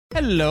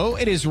Hello,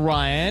 it is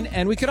Ryan,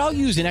 and we could all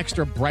use an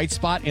extra bright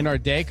spot in our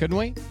day, couldn't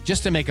we?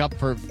 Just to make up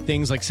for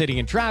things like sitting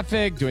in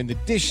traffic, doing the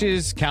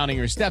dishes, counting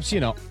your steps,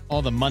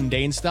 all the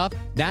mundane stuff.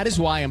 That is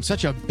why I'm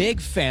such a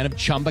big fan of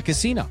Chumba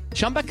Casino.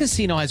 Chumba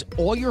Casino has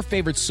all your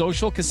favorite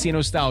social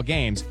casino-style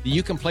games that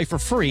you can play for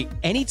free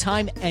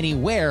anytime,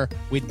 anywhere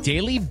with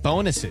daily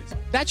bonuses.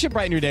 That should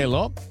brighten your day a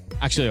little.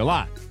 Actually, a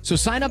lot. So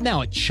sign up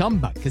now at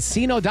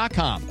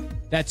ChumbaCasino.com.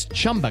 That's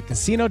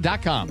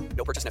ChumbaCasino.com.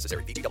 No purchase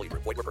necessary. VGW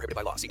Group. Void where prohibited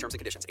by law. See terms and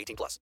conditions.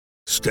 18+.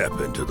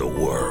 Step into the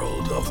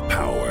world of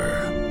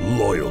power,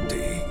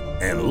 loyalty,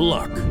 and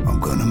luck.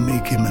 I'm gonna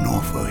make him an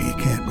offer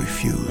he can't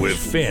refuse. With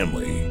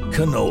family,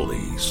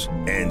 cannolis,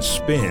 and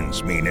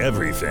spins mean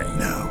everything.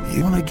 Now,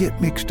 you wanna get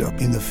mixed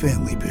up in the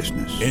family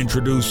business.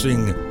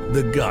 Introducing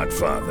The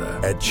Godfather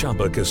at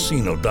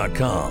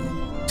ChumbaCasino.com.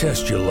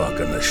 Test your luck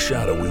in the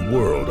shadowy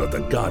world of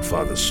The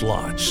Godfather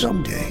slot.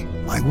 Someday,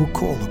 I will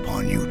call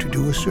upon you to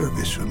do a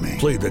service for me.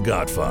 Play The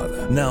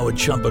Godfather now at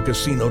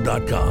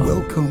ChumbaCasino.com.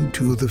 Welcome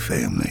to the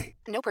family.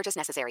 No purchase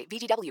necessary.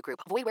 VGW Group.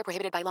 Void where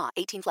prohibited by law.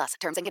 18+.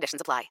 Terms and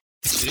conditions apply.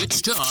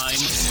 It's time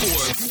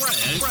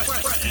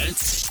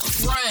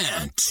for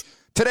Rant.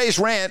 Today's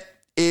rant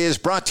is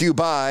brought to you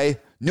by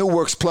New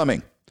Works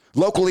Plumbing.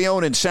 Locally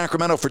owned in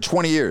Sacramento for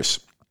 20 years.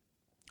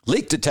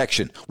 Leak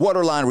detection,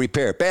 water line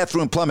repair,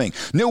 bathroom plumbing.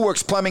 New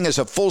Works Plumbing is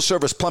a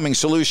full-service plumbing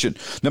solution.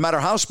 No matter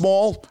how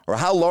small or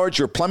how large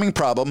your plumbing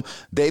problem,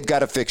 they've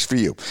got a fix for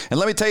you. And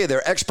let me tell you,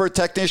 they're expert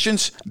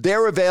technicians.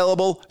 They're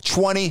available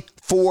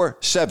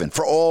 24/7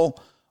 for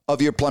all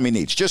of your plumbing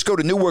needs. Just go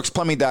to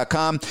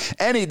newworksplumbing.com,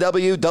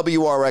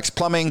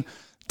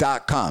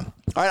 NEWWRXplumbing.com.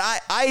 All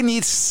right, I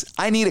need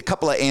a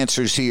couple of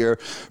answers here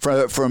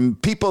from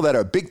people that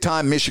are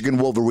big-time Michigan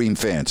Wolverine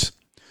fans.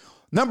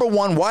 Number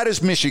one, why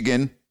does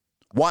Michigan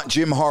want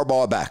Jim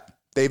Harbaugh back?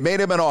 They've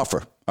made him an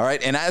offer, all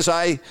right? And as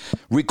I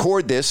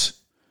record this,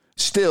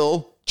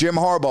 still, Jim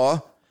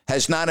Harbaugh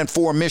has not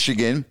informed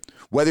Michigan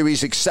whether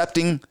he's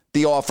accepting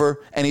the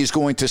offer and he's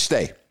going to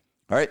stay.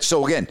 All right,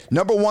 so again,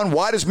 number one,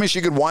 why does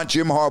Michigan want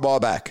Jim Harbaugh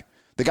back?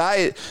 The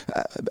guy,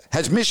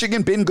 has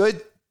Michigan been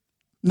good?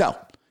 No.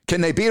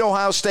 Can they beat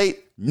Ohio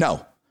State?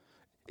 No.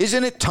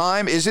 Isn't it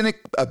time, isn't it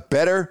a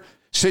better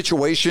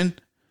situation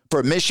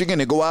for Michigan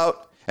to go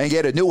out and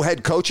get a new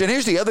head coach? And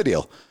here's the other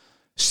deal.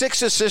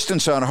 6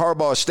 assistants on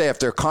Harbaugh's staff,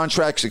 their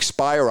contracts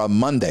expire on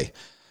Monday.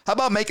 How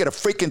about making a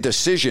freaking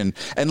decision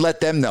and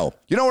let them know?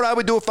 You know what I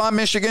would do if I'm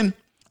Michigan?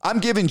 I'm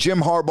giving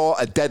Jim Harbaugh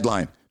a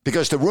deadline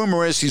because the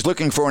rumor is he's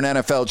looking for an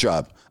NFL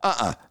job.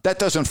 That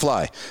doesn't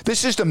fly.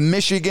 This is the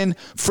Michigan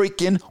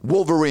freaking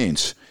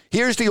Wolverines.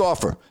 Here's the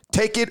offer.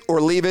 Take it or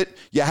leave it.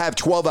 You have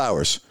 12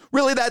 hours.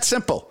 Really that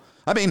simple.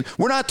 I mean,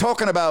 we're not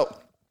talking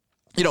about,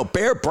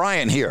 Bear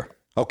Bryant here,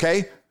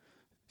 okay?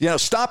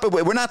 Stop it.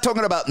 We're not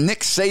talking about Nick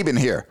Saban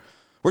here.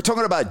 We're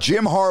talking about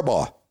Jim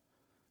Harbaugh.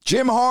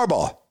 Jim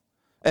Harbaugh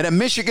and a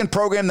Michigan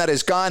program that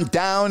has gone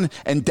down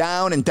and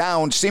down and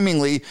down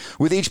seemingly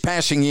with each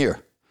passing year.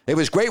 It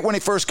was great when he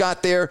first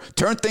got there,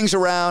 turned things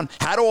around,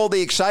 had all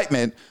the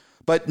excitement,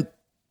 but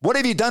what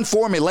have you done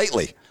for me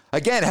lately?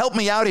 Again, help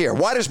me out here.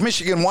 Why does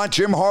Michigan want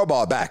Jim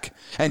Harbaugh back?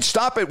 And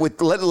stop it with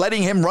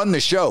letting him run the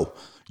show.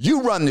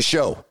 You run the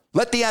show.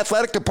 Let the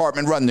athletic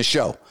department run the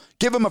show.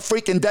 Give him a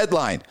freaking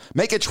deadline.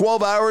 Make it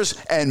 12 hours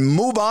and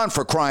move on,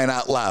 for crying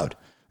out loud.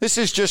 This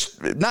is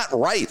just not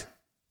right.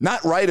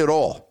 Not right at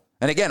all.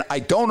 And again, I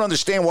don't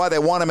understand why they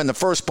want him in the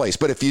first place.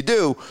 But if you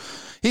do,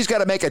 he's got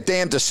to make a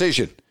damn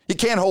decision. He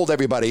can't hold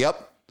everybody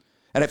up.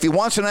 And if he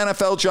wants an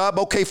NFL job,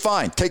 okay,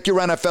 fine. Take your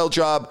NFL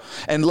job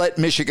and let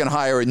Michigan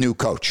hire a new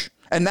coach.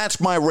 And that's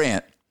my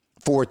rant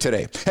for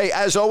today. Hey,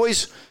 as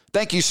always,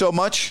 thank you so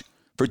much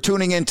for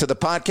tuning in to the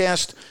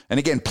podcast. And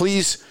again,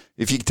 please,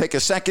 if you take a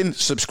second,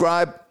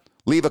 subscribe,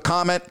 leave a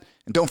comment,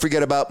 and don't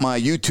forget about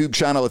my YouTube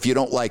channel if you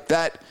don't like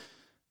that.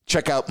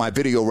 Check out my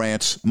video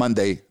rants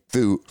Monday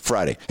through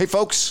Friday. Hey,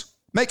 folks,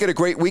 make it a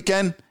great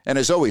weekend. And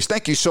as always,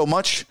 thank you so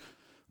much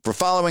for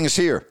following us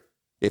here.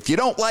 If you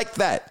don't like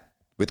that,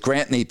 with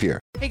Grant Napier.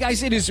 Hey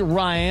guys, it is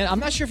Ryan. I'm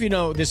not sure if you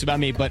know this about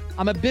me, but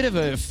I'm a bit of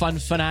a fun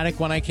fanatic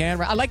when I can.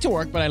 I like to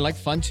work, but I like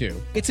fun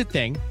too. It's a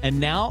thing. And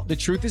now the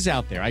truth is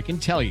out there. I can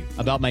tell you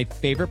about my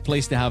favorite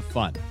place to have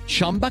fun.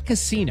 Chumba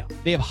Casino.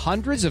 They have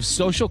hundreds of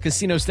social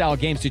casino style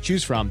games to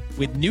choose from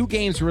with new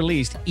games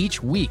released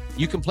each week.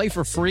 You can play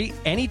for free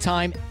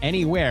anytime,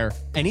 anywhere.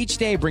 And each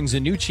day brings a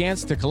new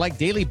chance to collect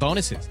daily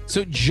bonuses.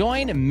 So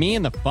join me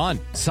in the fun.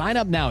 Sign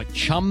up now at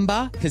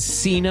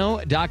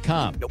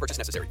ChumbaCasino.com. No purchase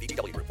necessary.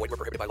 VGW Group. Void where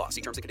prohibited by law.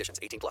 See terms and conditions.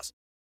 18+.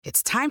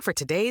 It's time for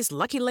today's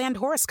Lucky Land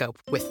horoscope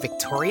with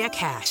Victoria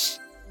Cash.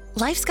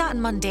 Life's gotten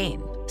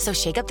mundane, so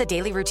shake up the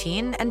daily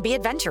routine and be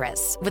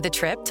adventurous with a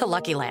trip to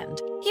Lucky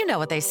Land. You know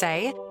what they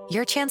say.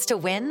 Your chance to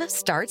win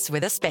starts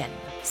with a spin.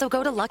 So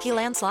go to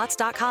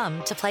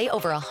LuckyLandSlots.com to play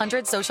over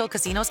 100 social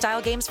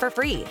casino-style games for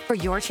free for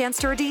your chance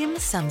to redeem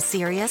some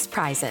serious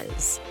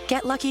prizes.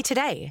 Get lucky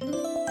today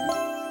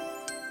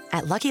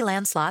at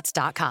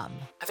LuckyLandSlots.com.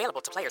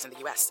 Available to players in the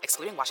U.S.,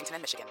 excluding Washington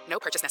and Michigan. No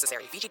purchase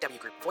necessary. VGW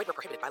Group. Void where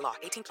prohibited by law.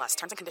 18+.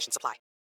 Terms and conditions apply.